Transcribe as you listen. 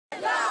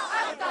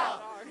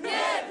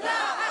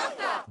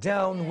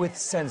Down with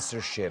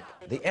censorship.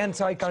 The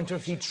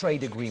anti-counterfeit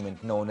trade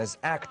agreement known as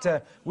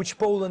ACTA, which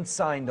Poland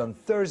signed on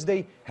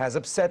Thursday, has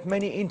upset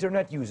many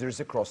internet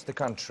users across the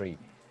country.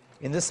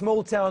 In the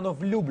small town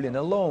of Lublin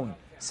alone,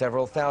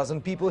 several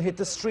thousand people hit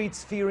the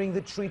streets fearing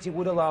the treaty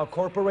would allow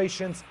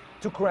corporations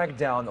to crack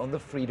down on the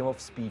freedom of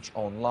speech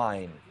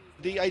online.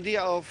 The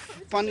idea of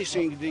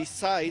punishing the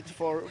site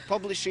for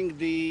publishing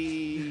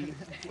the,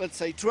 let's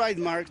say,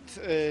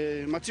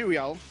 trademarked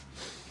material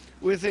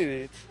within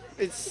it,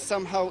 it's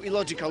somehow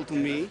illogical to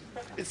me.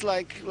 It's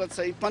like, let's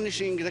say,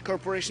 punishing the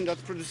corporation that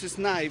produces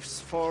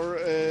knives for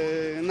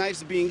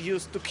knives being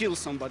used to kill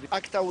somebody.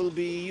 ACTA will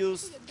be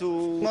used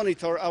to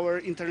monitor our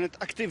internet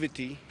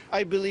activity.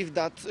 I believe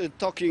that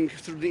talking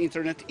through the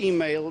internet,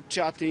 email,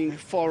 chatting,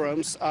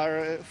 forums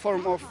are a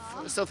form of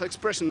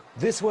self-expression.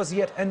 This was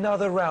yet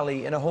another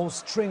rally in a whole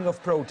string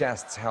of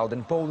protests held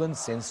in Poland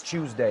since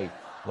Tuesday.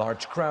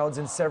 Large crowds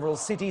in several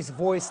cities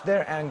voiced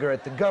their anger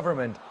at the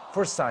government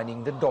for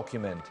signing the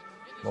document.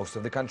 Most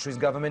of the country's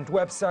government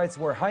websites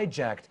were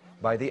hijacked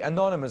by the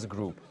anonymous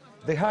group.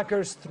 The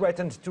hackers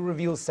threatened to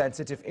reveal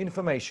sensitive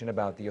information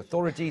about the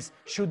authorities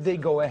should they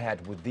go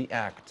ahead with the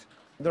act.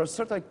 There are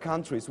certain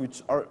countries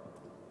which are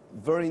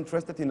very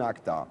interested in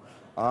ACTA.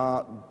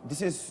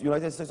 This is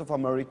United States of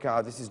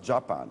America, this is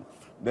Japan.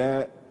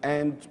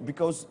 And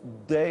because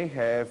they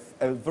have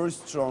very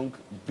strong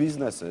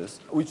businesses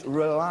which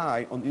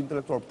rely on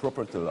intellectual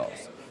property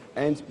laws,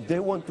 and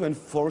they want to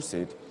enforce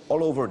it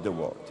all over the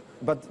world.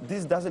 But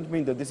this doesn't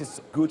mean that this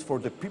is good for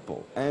the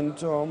people. And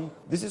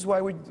this is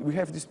why we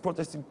have this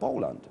protest in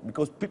Poland,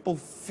 because people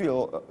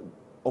feel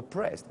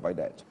oppressed by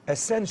that.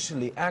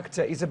 Essentially,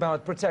 ACTA is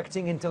about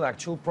protecting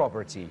intellectual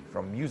property,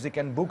 from music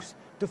and books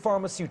to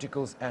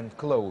pharmaceuticals and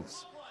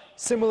clothes.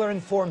 Similar in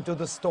form to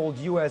the stalled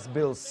US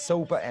bills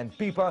SOPA and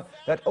PIPA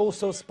that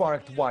also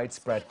sparked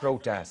widespread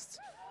protests.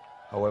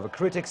 However,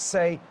 critics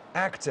say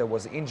ACTA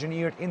was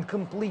engineered in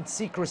complete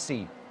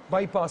secrecy,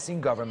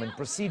 bypassing government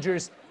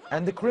procedures,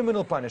 and the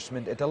criminal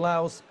punishment it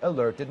allows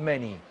alerted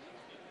many.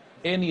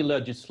 Any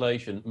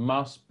legislation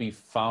must be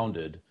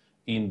founded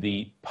in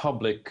the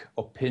public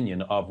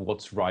opinion of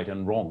what's right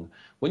and wrong.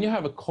 When you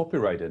have a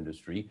copyright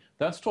industry,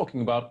 that's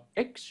talking about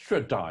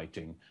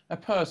extraditing a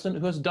person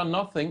who has done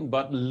nothing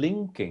but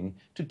linking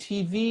to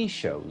TV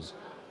shows.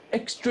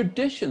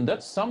 Extradition,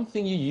 that's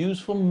something you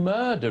use for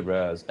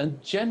murderers and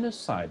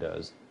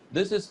genociders.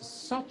 This is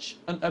such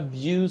an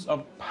abuse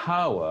of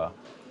power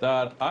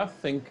that I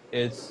think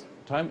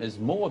time is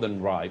more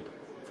than ripe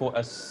for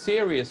a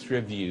serious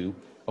review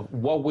of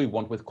what we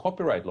want with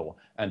copyright law.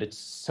 And it's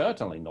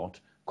certainly not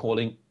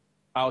calling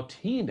our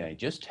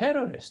teenagers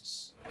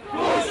terrorists.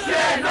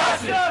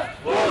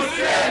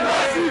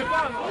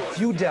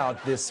 Few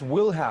doubt this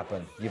will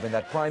happen, given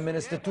that Prime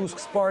Minister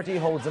Tusk's party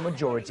holds a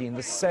majority in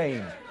the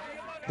Sejm.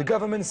 The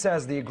government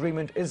says the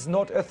agreement is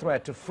not a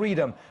threat to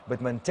freedom, but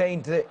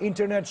maintained the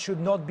internet should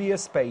not be a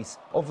space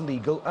of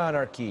legal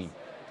anarchy.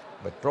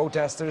 But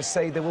protesters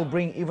say they will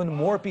bring even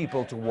more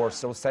people to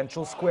Warsaw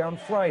Central Square on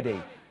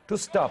Friday to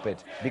stop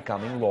it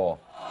becoming law.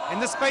 In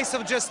the space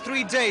of just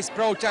 3 days,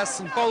 protests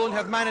in Poland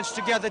have managed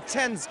to gather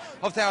tens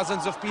of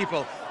thousands of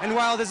people. And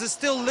while there is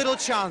still little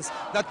chance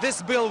that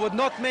this bill would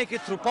not make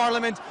it through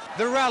Parliament,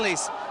 the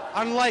rallies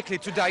are unlikely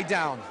to die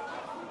down.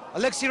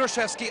 Alexei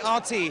Roszewski,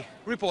 RT,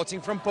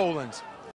 reporting from Poland.